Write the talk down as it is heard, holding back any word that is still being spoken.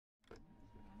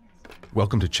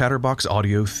Welcome to Chatterbox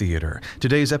Audio Theater.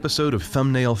 Today's episode of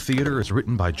Thumbnail Theater is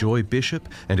written by Joy Bishop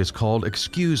and is called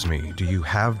Excuse Me, Do You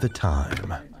Have the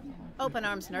Time? Open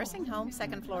Arms Nursing Home,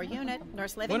 second floor unit,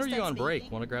 Nurse Living. When are you on break?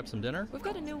 Want to grab some dinner? We've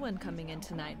got a new one coming in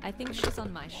tonight. I think she's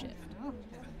on my shift.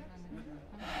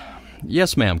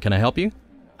 Yes, ma'am. Can I help you?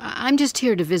 I'm just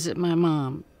here to visit my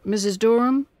mom. Mrs.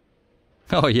 Durham?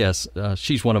 Oh, yes.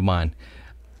 She's one of mine.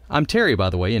 I'm Terry, by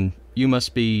the way, and you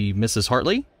must be Mrs.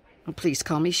 Hartley? Oh, please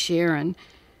call me Sharon.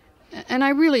 And I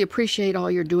really appreciate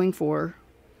all you're doing for her.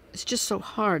 It's just so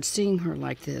hard seeing her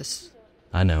like this.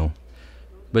 I know.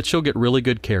 But she'll get really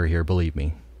good care here, believe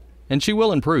me. And she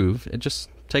will improve. It just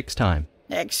takes time.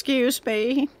 Excuse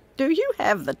me, do you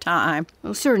have the time?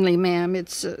 Oh, certainly, ma'am.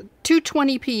 It's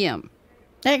 2:20 p.m.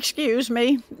 Excuse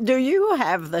me, do you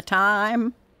have the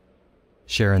time?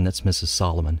 Sharon, that's Mrs.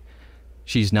 Solomon.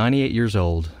 She's 98 years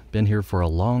old, been here for a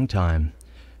long time.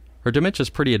 Her dementia's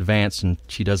pretty advanced and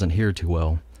she doesn't hear too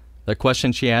well. That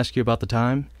question she asked you about the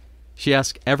time, she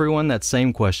asks everyone that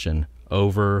same question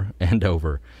over and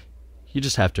over. You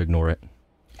just have to ignore it.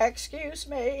 Excuse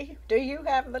me, do you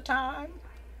have the time?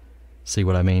 See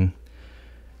what I mean?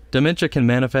 Dementia can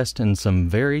manifest in some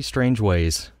very strange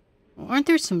ways. Aren't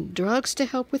there some drugs to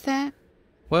help with that?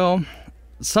 Well,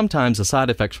 sometimes the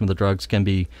side effects from the drugs can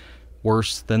be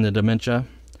worse than the dementia.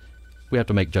 We have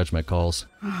to make judgment calls.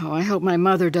 Oh, I hope my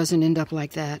mother doesn't end up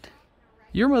like that.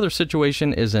 Your mother's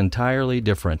situation is entirely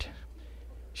different.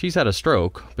 She's had a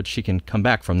stroke, but she can come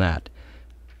back from that.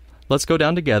 Let's go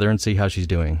down together and see how she's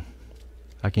doing.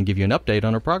 I can give you an update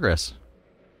on her progress.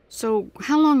 So,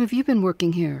 how long have you been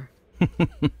working here?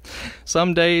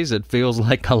 Some days it feels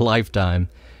like a lifetime.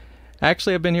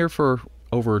 Actually, I've been here for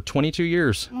over 22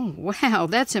 years. Oh, wow,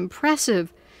 that's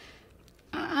impressive.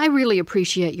 I really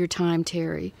appreciate your time,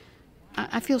 Terry.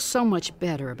 I feel so much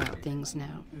better about things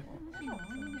now.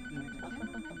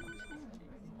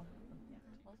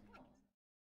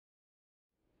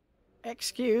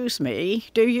 Excuse me,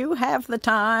 do you have the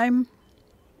time?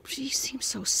 She seems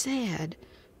so sad.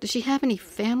 Does she have any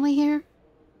family here?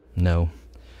 No.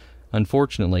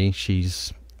 Unfortunately,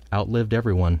 she's outlived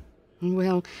everyone.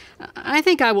 Well, I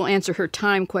think I will answer her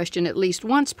time question at least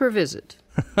once per visit.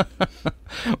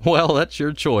 Well, that's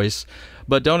your choice,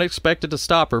 but don't expect it to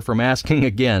stop her from asking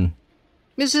again.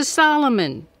 Mrs.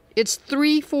 Solomon, it's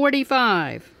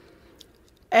 3:45.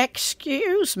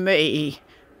 Excuse me,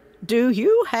 do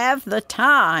you have the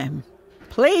time?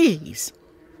 Please.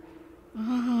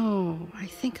 Oh, I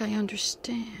think I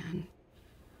understand.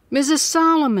 Mrs.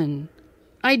 Solomon,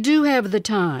 I do have the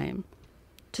time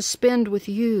to spend with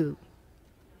you.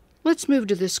 Let's move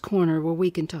to this corner where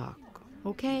we can talk,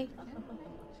 okay?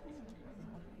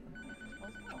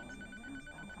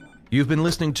 You've been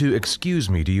listening to Excuse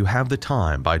Me, Do You Have the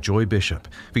Time by Joy Bishop,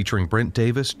 featuring Brent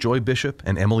Davis, Joy Bishop,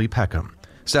 and Emily Peckham.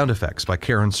 Sound effects by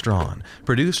Karen Strawn.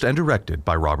 Produced and directed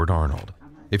by Robert Arnold.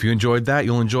 If you enjoyed that,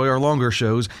 you'll enjoy our longer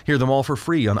shows. Hear them all for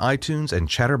free on iTunes and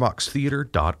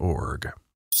chatterboxtheater.org.